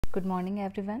Good morning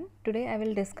everyone. Today I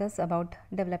will discuss about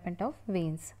development of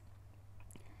veins.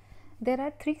 There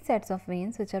are three sets of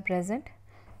veins which are present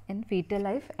in fetal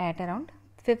life at around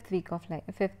fifth week of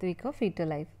fetal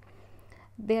life.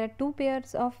 There are two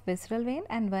pairs of visceral vein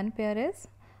and one pair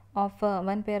of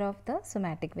the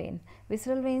somatic vein.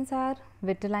 Visceral veins are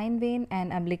vitiline vein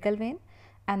and umbilical vein,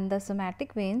 and the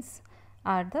somatic veins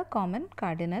are the common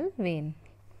cardinal vein.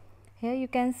 Here you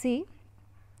can see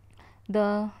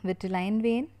the vitiline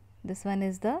vein. This one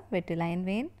is the vitiline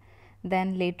vein,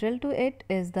 then lateral to it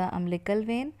is the umbilical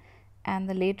vein, and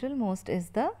the lateral most is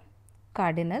the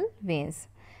cardinal veins.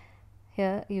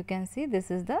 Here you can see this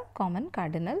is the common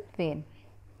cardinal vein.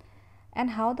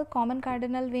 And how the common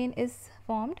cardinal vein is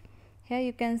formed? Here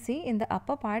you can see in the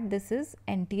upper part, this is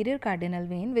anterior cardinal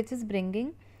vein, which is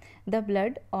bringing the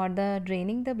blood or the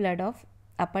draining the blood of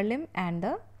upper limb and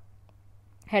the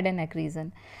head and neck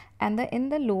region. And in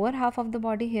the lower half of the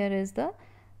body, here is the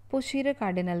posterior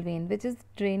cardinal vein, which is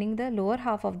draining the lower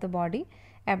half of the body,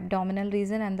 abdominal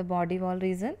region and the body wall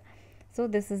region. So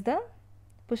this is the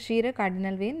posterior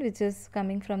cardinal vein which is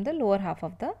coming from the lower half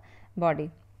of the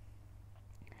body.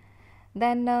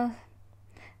 Then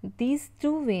these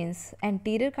two veins,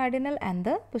 anterior cardinal and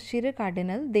the posterior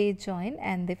cardinal, they join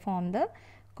and they form the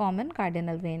common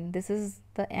cardinal vein. This is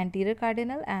the anterior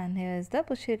cardinal and here is the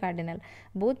posterior cardinal.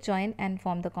 Both join and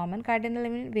form the common cardinal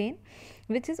vein,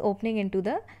 which is opening into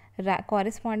the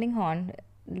corresponding horn.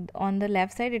 On the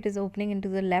left side it is opening into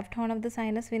the left horn of the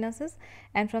sinus venosus,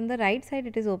 and from the right side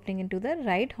it is opening into the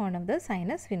right horn of the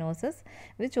sinus venosus,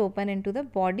 which open into the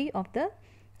body of the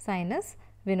sinus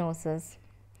venosus.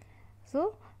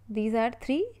 So these are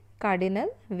three cardinal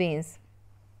veins.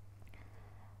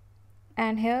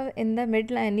 And here in the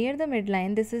midline, near the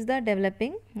midline, this is the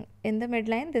developing. In the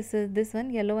midline, this one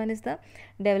yellow one is the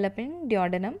developing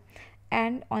duodenum,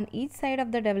 and on each side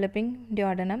of the developing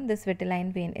duodenum this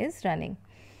vitiline vein is running,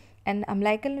 and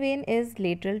umbilical vein is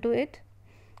lateral to it,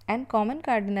 and common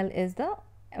cardinal is the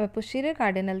posterior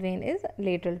cardinal vein is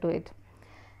lateral to it.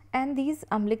 And these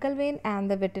umbilical vein and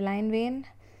the vitiline vein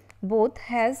both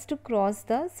has to cross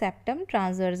the septum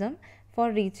transversum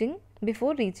before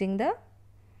reaching the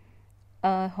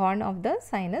horn of the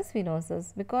sinus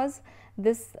venosus, because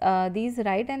these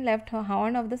right and left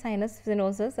horn of the sinus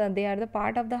venosus they are the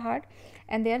part of the heart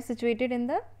and they are situated in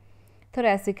the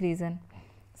thoracic region.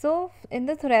 So in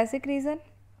the thoracic region,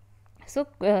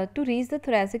 to reach the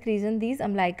thoracic region, these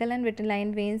umbilical and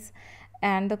vitiline veins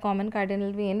and the common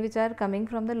cardinal vein which are coming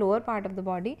from the lower part of the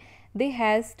body, they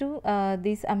has to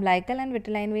this umbilical and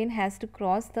vitiline vein has to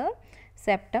cross the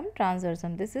septum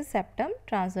transversum. This is septum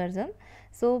transversum.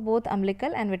 So both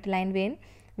umbilical and vitiline vein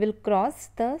will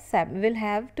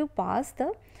have to pass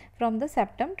from the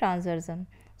septum transversum,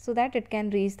 so that it can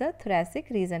reach the thoracic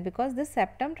region, because this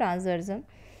septum transversum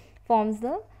forms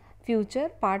the future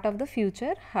part of the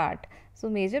future heart. So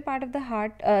major part of the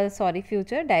heart,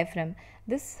 future diaphragm.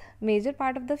 This major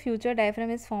part of the future diaphragm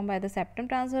is formed by the septum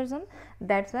transversum.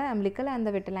 That's why umbilical and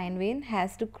the vitiline vein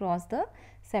has to cross the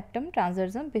septum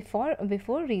transversum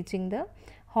before reaching the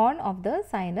horn of the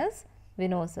sinus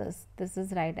venosus. This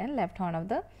is right and left horn of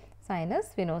the sinus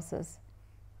venosus.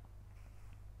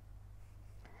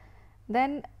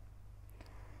 Then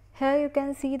here you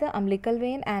can see the umbilical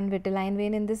vein and vitiline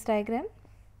vein in this diagram.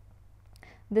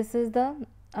 This is the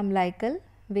umbilical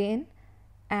vein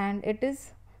and it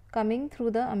is coming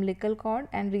through the umbilical cord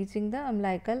and reaching the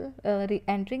umbilical,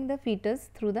 entering the fetus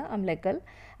through the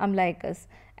umbilicus.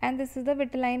 And this is the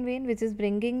vitiline vein which is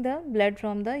bringing the blood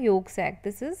from the yolk sac.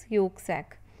 This is yolk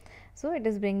sac. So it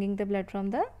is bringing the blood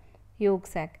from the yolk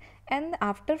sac, and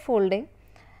after folding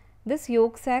this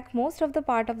yolk sac, most of the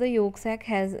part of the yolk sac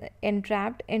has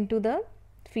entrapped into the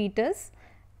fetus,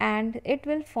 and it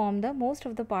will form the most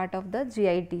of the part of the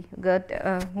GIT gut,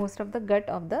 most of the gut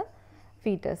of the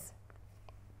fetus.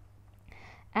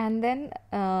 And then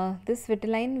this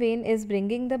vitiline vein is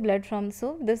bringing the blood from,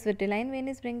 so this vitiline vein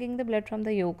is bringing the blood from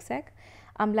the yolk sac.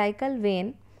 Umbilical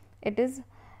vein, it is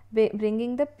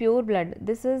bringing the pure blood.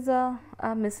 This is a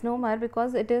misnomer,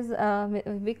 because it is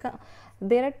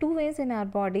there are two veins in our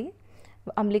body,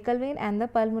 umbilical vein and the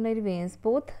pulmonary veins.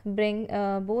 Both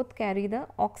carry the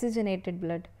oxygenated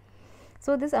blood.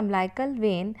 So this umbilical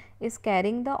vein is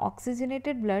carrying the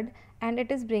oxygenated blood, and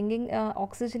it is bringing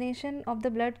oxygenation of the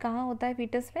blood kahan hota hai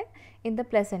fetus mein? In the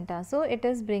placenta. So it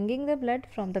is bringing the blood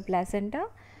from the placenta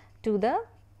to the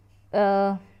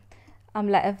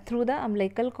through the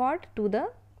umbilical cord to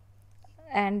the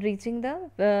and reaching the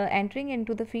entering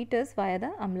into the fetus via the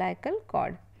umbilical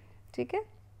cord. ठीक है?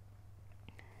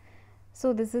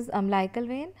 So this is umbilical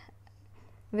vein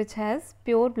which has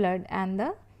pure blood, and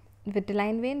the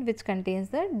vitiline vein which contains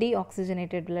the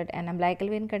deoxygenated blood, and umbilical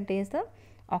vein contains the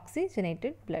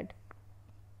oxygenated blood.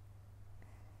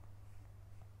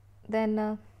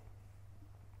 Then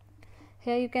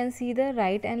here you can see the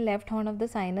right and left horn of the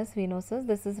sinus venosus.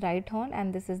 This is right horn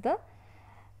and this is the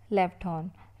left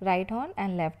horn. Right horn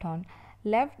and left horn.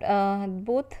 Left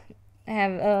both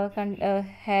have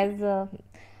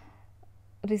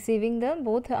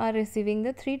both are receiving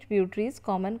the three tributaries: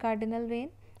 common cardinal vein,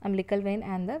 umbilical vein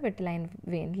and the vitiline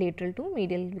vein, lateral to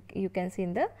medial. You can see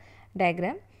in the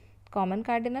diagram common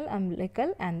cardinal,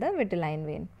 umbilical and the vitiline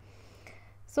vein.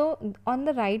 So on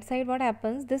the right side what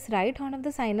happens, this right horn of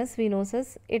the sinus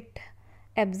venosus, it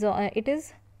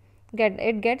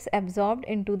gets absorbed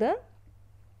into the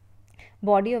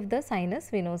body of the sinus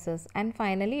venosus and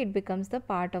finally it becomes the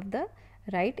part of the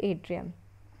right atrium.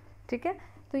 ठीक है,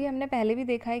 तो ये हमने पहले भी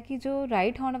देखा है कि जो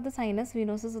right horn of the sinus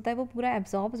venosus होता है वो पूरा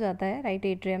एब्जॉर्ब हो जाता है राइट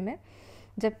एट्रियम में,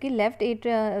 जबकि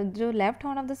जो left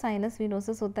horn of the sinus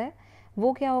venosus होता है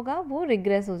वो क्या होगा, वो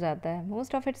रिग्रेस हो जाता है.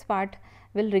 Most of its part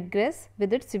will regret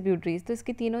with its tributaries. तो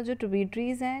इसकी तीनों जो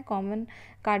ट्रिब्यूटरीज हैं, common,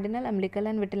 cardinal, umbilical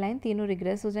and vitelline, तीनों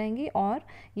रिग्रेस हो जाएंगी और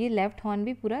ये लेफ्ट हॉर्न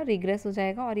भी पूरा रिग्रेस हो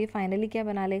जाएगा और ये फाइनली क्या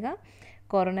बना लेगा,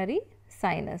 कोरोनरी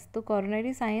साइनस. तो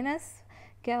कोरोनरी साइनस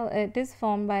क्या, it is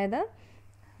form by the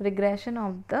regression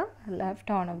of the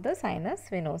left horn of the sinus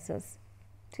venosus.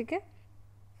 ठीक है,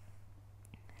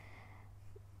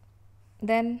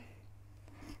 then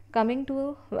coming to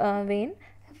vein,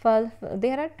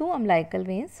 there are two umbilical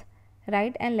veins,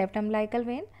 right and left umbilical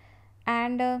vein,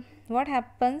 and what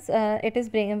happens,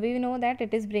 we know that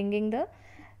it is bringing the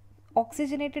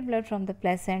oxygenated blood from the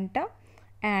placenta,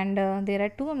 and there are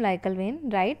two umbilical vein,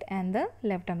 right and the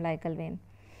left umbilical vein.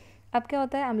 अब क्या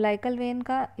होता है, umbilical when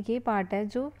का ये part है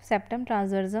जो septum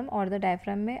ट्रांसवर्सम और the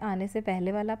diaphragm में आने से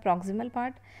पहले वाला proximal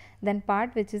part, then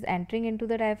part which is entering into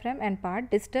the diaphragm and part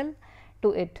distal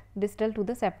to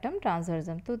the septum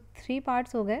ट्रांसवर्सम. तो थ्री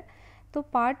पार्ट्स हो गए. तो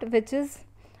part which is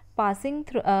passing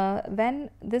through when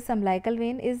this umbilical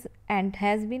vein is and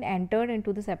has been entered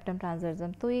into the septum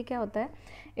transversum, तो ये क्या होता है,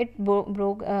 it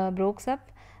breaks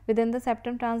up within the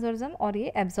septum transversum और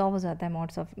ये absorb हो जाता है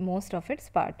most of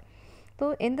its part.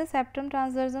 तो इन द सेप्टम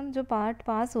ट्रांसवर्सम जो पार्ट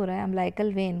पास हो रहा है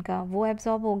अम्बिलिकल वेन का वो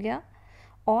एब्जॉर्ब हो गया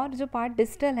और जो पार्ट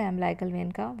डिस्टल है अम्बिलिकल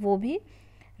वेन का वो भी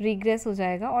रिग्रेस हो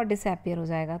जाएगा और डिसअपियर हो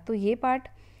जाएगा. तो ये पार्ट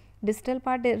डिस्टल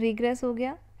पार्ट रिग्रेस हो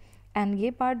गया एंड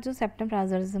ये पार्ट जो सेप्टम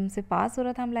ट्रांसवर्सम से पास हो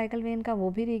रहा था अम्बिलिकल वेन का वो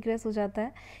भी रिग्रेस हो जाता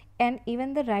है. And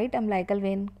even the right umbilical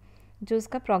when जो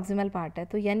उसका प्रॉक्सिमल पार्ट है,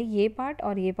 तो यानी ये पार्ट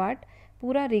और ये पार्ट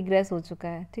पूरा रिग्रेस हो चुका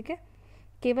है. ठीक है,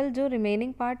 केवल जो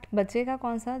रिमेनिंग पार्ट बचेगा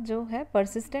कौन सा, जो है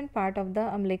persistent part of the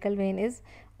umbilical when is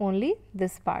only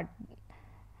this part.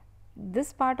 This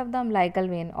part of the umbilical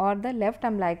vein or the left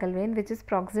umbilical vein which is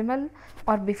proximal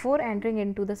or before entering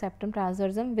into the septum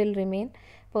transversum will remain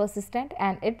persistent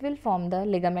and it will form the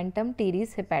ligamentum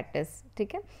teres hepatis.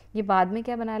 ठीक है, ये बाद में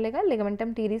क्या बना लेगा,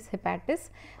 ligamentum teres hepatis.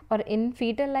 और in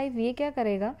fetal life ये क्या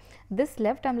करेगा, this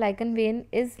left umbilical vein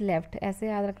is left, ऐसे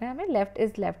याद रखना है हमें, left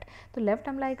is left. तो left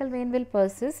umbilical vein will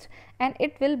persist and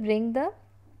it will bring the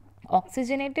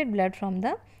oxygenated blood from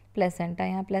the placenta.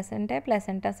 यहाँ प्लेसेंटा है,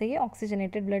 प्लेसेंटा से ये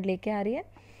ऑक्सीजनेटेड ब्लड लेके आ रही है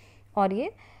और ये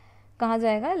कहाँ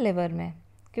जाएगा, लिवर में,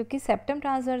 क्योंकि सेप्टम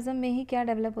ट्रांसवर्सम में ही क्या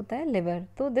डेवलप होता है, लिवर.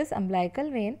 तो this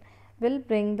umbilical when will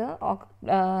bring the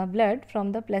blood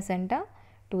from the placenta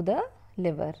to the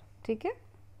liver. ठीक है,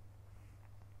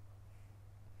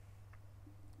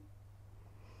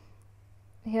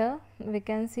 here we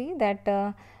can see that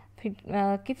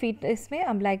कि फीट इसमें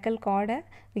अम्बिलिकल कॉर्ड है,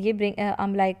 ये bring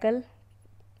umbilical,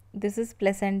 this is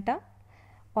placenta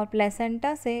और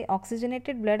प्लेसेंटा से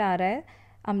ऑक्सीजनेटेड ब्लड आ रहा है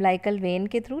अम्बिलिकल वेन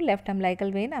के through, left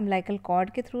umbilical when umbilical cord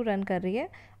के थ्रू रन कर रही है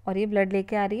और ये ब्लड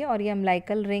लेके आ रही है और ये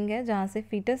अम्बिलिकल रिंग है जहाँ से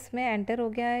फीटस में एंटर हो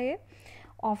गया है ये,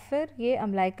 और फिर ये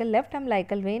अम्बिलिकल लेफ्ट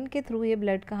अम्बिलिकल वेन के थ्रू ये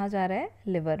ब्लड कहाँ जा रहा है,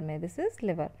 लिवर में. This is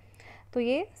liver. तो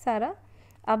ये सारा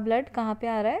अब ब्लड कहाँ पे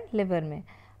आ रहा है, लिवर में.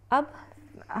 अब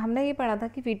हमने ये पढ़ा था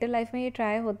कि फीटल लाइफ में ये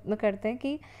ट्राई करते हैं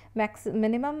कि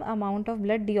minimum amount of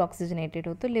blood deoxygenated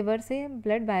हो. तो लिवर से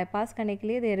ब्लड बाईपास करने के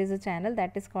लिए there is a channel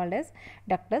that is called as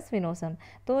ductus विनोसम.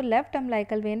 तो लेफ्ट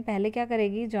अम्बिलिकल वेन पहले क्या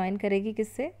करेगी, ज्वाइन करेगी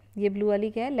किससे, ये ब्लू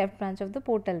वाली क्या है, left branch of the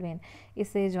portal vein,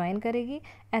 इससे ज्वाइन करेगी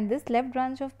and this left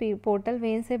branch of portal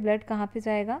vein से ब्लड कहाँ पे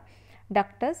जाएगा,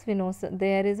 ductus venosus.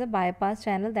 There is a bypass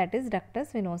channel that is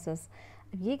ductus venosus.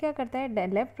 ये क्या करता है,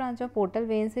 left branch of portal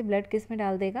vein से ब्लड किस में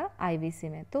डाल देगा, आईवीसी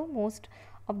में. तो most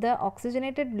of the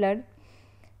oxygenated blood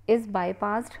is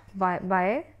bypassed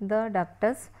by the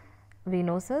ductus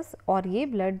venosus और ये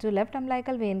ब्लड जो लेफ्ट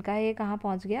अम्बिलिकल वेन का है ये कहाँ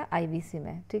पहुँच गया, आईवीसी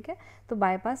में. ठीक है, तो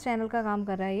बाईपास चैनल का काम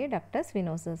कर रहा है ये डक्टस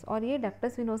विनोसस. और ये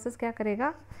डक्टस विनोसस क्या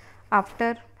करेगा,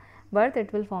 after birth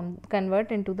it will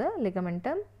convert into the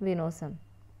ligamentum venosum.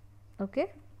 Okay,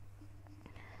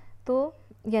 तो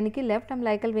यानी कि left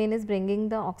umbilical when is bringing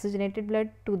the oxygenated blood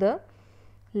to the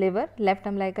liver, left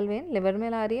umbilical when liver में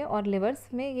ला रही है और लिवर्स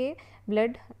में ये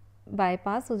ब्लड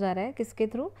बाईपास हो जा रहा है किसके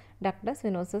थ्रू, डक्टस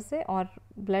वेनोसस से, और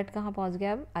ब्लड कहाँ पहुँच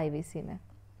गया अब आईवीसी में.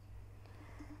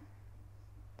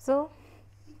 सो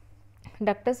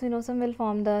ductus venosum will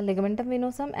form the ligamentum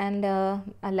venosum and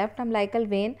a left umbilical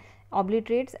vein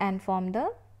obliterates and form the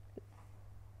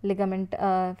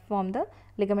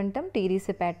ligamentum teres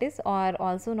hepatis or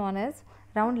also known as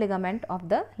round ligament of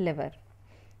the liver.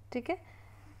 ठीक है.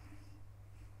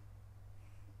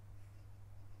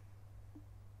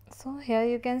 So here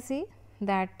you can see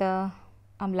that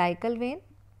umbilical vein,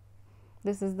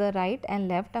 this is the right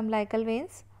and left umbilical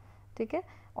veins. ठीक है.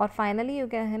 और finally you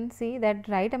can see that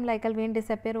right umbilical when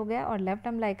disappear हो गया और left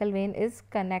umbilical when is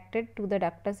connected to the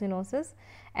ductus venosus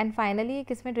and finally ये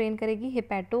किस में drain करेगी,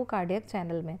 हिपैटोकार्डियक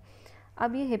चैनल में.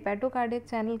 अब ये हिपैटोकार्डियक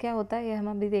चैनल क्या होता है ये हम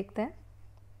अभी देखते हैं.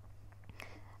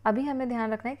 अभी हमें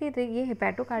ध्यान रखना है कि ये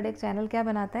हिपैटोकार्डियक चैनल क्या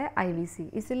बनाता है, आईवीसी.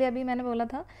 इसीलिए अभी मैंने बोला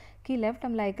था कि लेफ्ट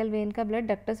अम्बिलिकल वेन का ब्लड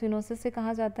डक्टस वेनोसस से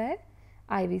कहाँ जाता है,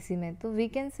 आईवीसी में. तो we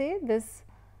can say this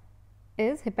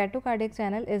is hepatocardiac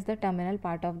channel is the terminal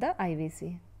part of the IVC.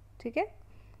 ठीक है.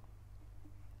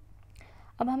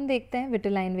 अब हम देखते हैं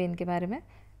विटिलाइन वेन के बारे में.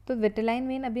 तो विटिलाइन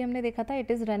वेन अभी हमने देखा था,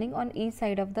 it is running on each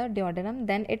side of the duodenum,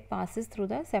 then it passes through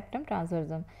the septum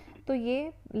ट्रांसवर्सम. तो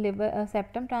ये लिवर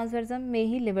सेप्टम ट्रांसवर्सम में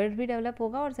ही लिवर भी डेवलप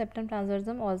होगा और septum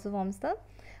ट्रांसवर्सम also forms the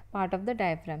part of the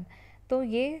diaphragm. तो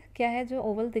ये क्या है जो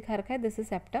ओवल दिखा रखा है, दिस इज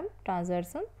सेप्टम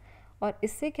ट्रांसवर्सम और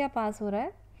इससे क्या पास हो रहा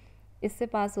है, इससे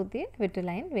पास होती है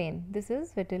vitelline when. This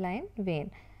is vitelline when.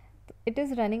 It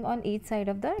is running on each side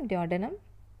of the duodenum.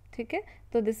 ठीक है.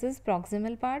 तो this is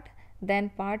proximal part, then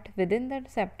part with in the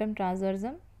septum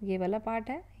ट्रांसवर्सम, ये वाला पार्ट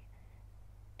है.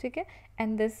 ठीक है.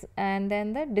 And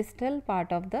then the distal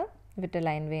part of the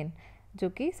vitelline when जो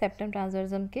कि सेप्टम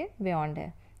ट्रांसवर्सम के बियॉन्ड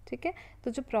है. ठीक है.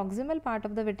 तो जो proximal part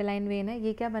of the vitelline when है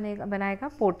ये क्या बनाएगा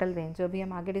पोर्टल वेन, जो अभी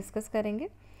हम आगे डिस्कस करेंगे.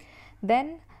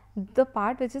 Then the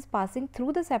part which is passing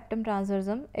through the septum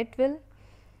transversum, it will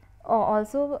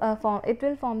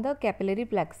form the capillary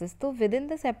plexus. तो within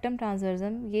the septum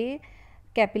transversum ये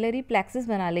capillary plexus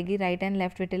बना लेगी right and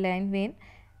left vitiline vein,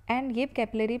 and ये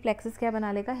capillary plexus क्या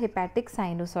बना लेगा, hepatic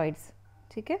sinusoids.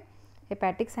 ठीक है.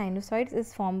 hepatic sinusoids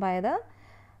is formed by the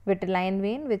vitiline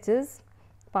vein which is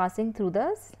passing through the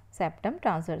septum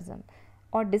transversum.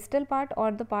 और distal part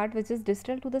और the part which is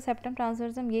distal to the septum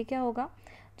transversum ये क्या होगा,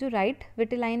 जो राइट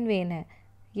विटिलाइन वेन है,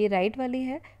 ये राइट वाली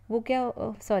है, वो क्या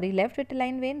लेफ्ट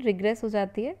विटिलाइन वेन रिग्रेस हो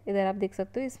जाती है. इधर आप देख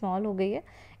सकते हो स्मॉल हो गई है,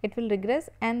 it will regret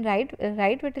and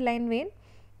right vitelline when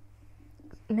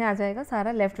में आ जाएगा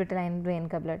सारा लेफ्ट विटिलाइन वेन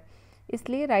का ब्लड.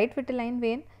 इसलिए right vitelline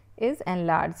when is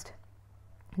enlarged,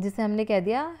 जिसे हमने कह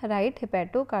दिया राइट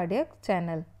हिपैटोकार्डियक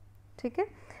चैनल. ठीक है.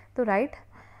 तो राइट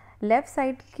लेफ्ट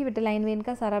साइड की विटिलाइन वेन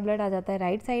का सारा ब्लड आ जाता है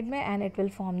राइट साइड में and it will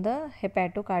form the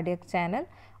हिपैटोकार्डियक channel,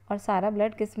 और सारा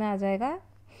ब्लड किस में आ जाएगा,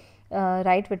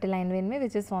 राइट विटिलाइन वेन में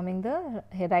which is forming the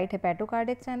right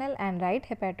हेपेटोकार्डियक channel. And right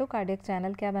हेपेटोकार्डियक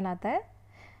channel क्या बनाता है,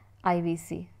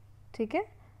 आईवीसी. ठीक है.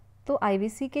 तो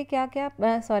आईवीसी के क्या क्या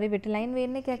विटिलाइन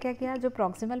वेन ने क्या क्या किया, जो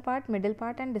proximal part, middle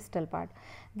part and distal part.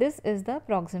 This is the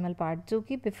proximal part जो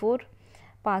कि before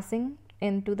passing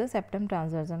into the septum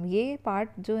ट्रांसवर्सम, ये पार्ट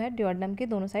जो है डिओडेनम के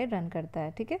दोनों साइड रन करता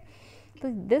है. ठीक है. तो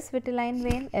this vitelline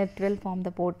when it will form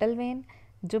the portal vein.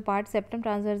 जो पार्ट सेप्टम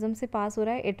ट्रांसवर्सम से पास हो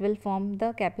रहा है it will form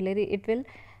the capillary, it will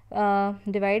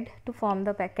divide two form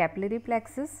the capillary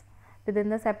plexus with in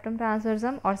the septum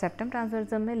ट्रांसवर्सम. और सेप्टम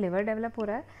ट्रांसवर्सम में लिवर डेवलप हो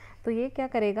रहा है, तो ये क्या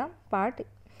करेगा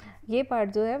ये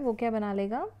पार्ट जो है वो क्या बना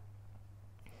लेगा,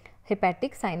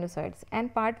 hepatic sinusoids. And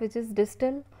part which is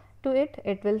distal to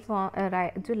it will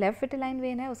form, जो लेफ्ट विटिलाइन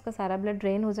वेन है उसका सारा ब्लड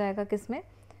ड्रेन हो जाएगा किसमें,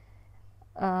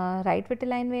 राइट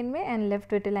विटिलाइन वेन में, and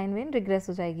left vitelline when regret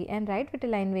हो जाएगी. एंड राइट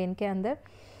विटिलाइन वेन के अंदर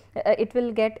it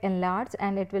will get enlarge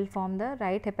and it will form the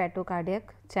right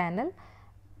हेपेटोकार्डियक channel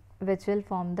which will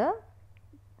form the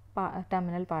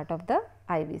terminal part of the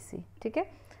IVC. ठीक है.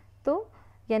 तो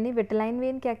यानी vitelline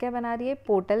when क्या क्या बना रही है,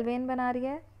 पोर्टल वेन बना रही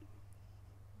है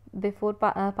before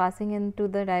passing in to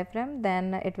the diaphragm,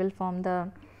 then it will form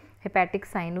the hepatic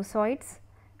sinusoids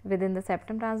within the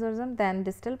septum transversum, then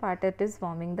distal part it is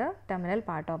forming the terminal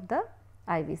part of the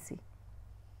IVC.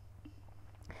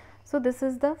 So this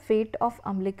is the fate of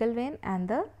umbilical vein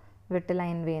and the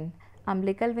vitiline vein.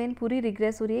 umbilical vein पूरी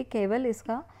regress हो रही है, केवल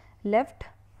इसका left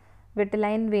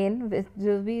vitiline vein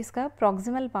जो भी इसका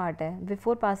proximal part है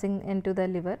before passing into the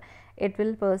liver it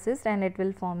will persist and it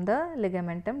will form the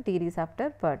ligamentum teres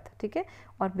after birth. ठीक है.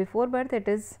 और before birth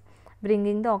it is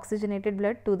bringing the oxygenated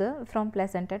blood to the from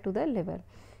placenta to the liver.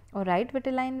 Or right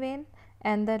vitelline vein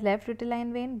and the left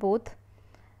vitelline vein both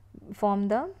form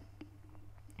the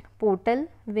portal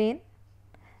vein.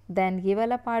 Then ये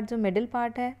वाला part जो middle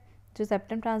part है जो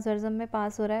septum ट्रांसवर्सम में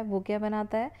पास हो रहा है वो क्या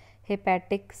बनाता है,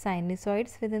 hepatic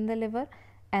साइनसॉइड्स with in the liver,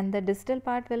 and the distal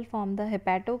part will form the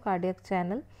हेपेटोकार्डियक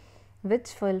channel which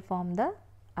will form the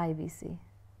IVC.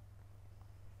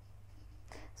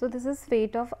 So this is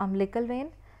fate of umbilical vein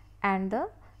and the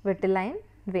vitiline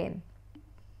vein.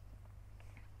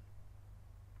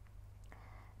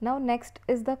 Now next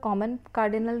is the common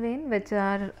cardinal vein, which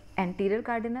are anterior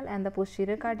cardinal and the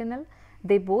posterior cardinal.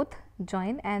 They both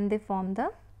join and they form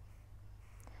the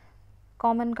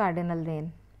common cardinal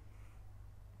vein.